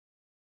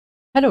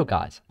Hello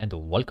guys, and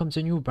welcome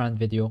to a new brand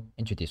video.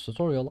 In today's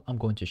tutorial, I'm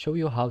going to show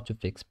you how to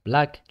fix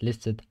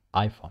blacklisted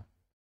iPhone.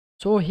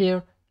 So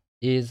here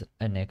is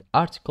an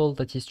article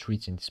that is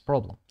treating this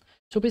problem.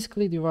 So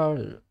basically there are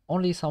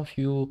only some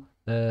few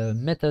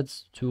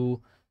methods to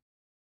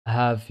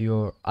have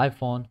your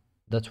iPhone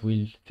that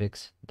will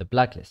fix the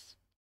blacklist.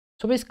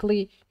 So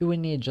basically you will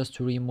need just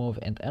to remove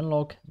and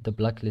unlock the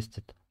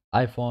blacklisted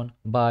iPhone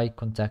by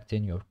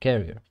contacting your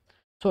carrier.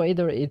 So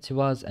either it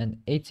was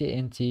an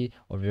at&t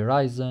or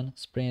Verizon,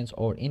 Sprint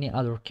or any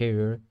other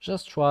carrier,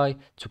 just try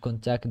to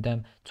contact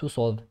them to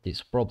solve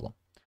this problem.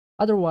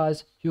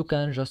 Otherwise, you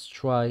can just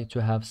try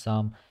to have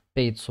some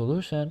paid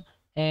solution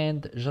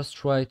and just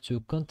try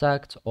to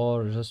contact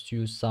or just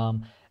use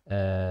some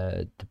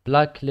the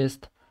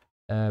blacklist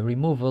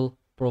removal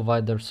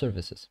provider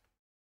services.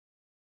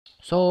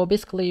 So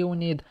basically you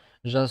need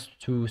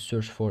just to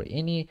search for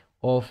any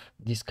of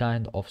these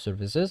kind of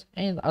services,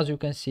 and as you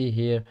can see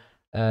here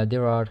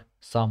there are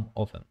some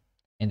of them,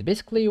 and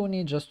basically you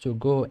need just to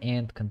go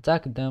and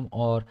contact them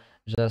or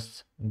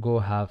just go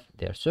have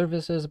their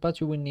services,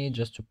 but you will need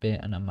just to pay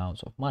an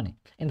amount of money,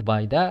 and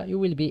by that you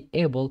will be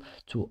able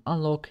to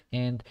unlock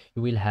and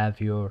you will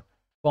have your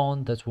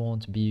phone that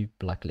won't be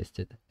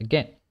blacklisted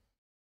again.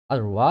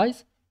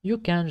 Otherwise you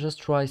can just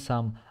try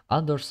some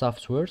other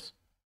softwares,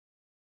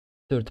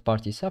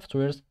 third-party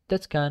softwares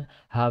that can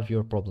have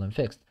your problem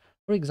fixed.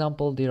 For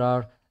example, there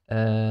are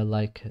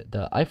like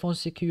the iPhone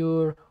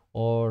Secure,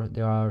 or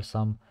there are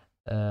some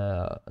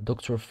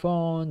Doctor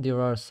Phone.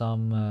 There are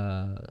some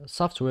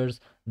softwares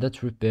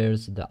that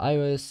repairs the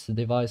iOS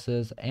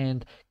devices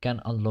and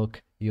can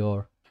unlock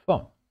your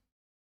phone.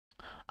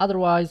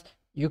 Otherwise,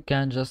 you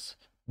can just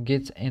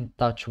get in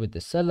touch with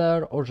the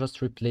seller or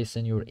just replace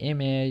in your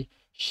email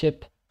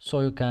ship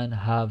so you can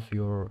have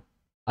your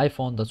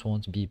iPhone that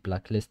won't be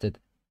blacklisted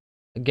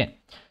again.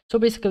 So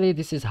basically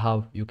this is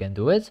how you can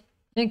do it.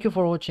 Thank you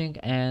for watching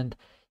and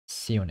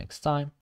see you next time.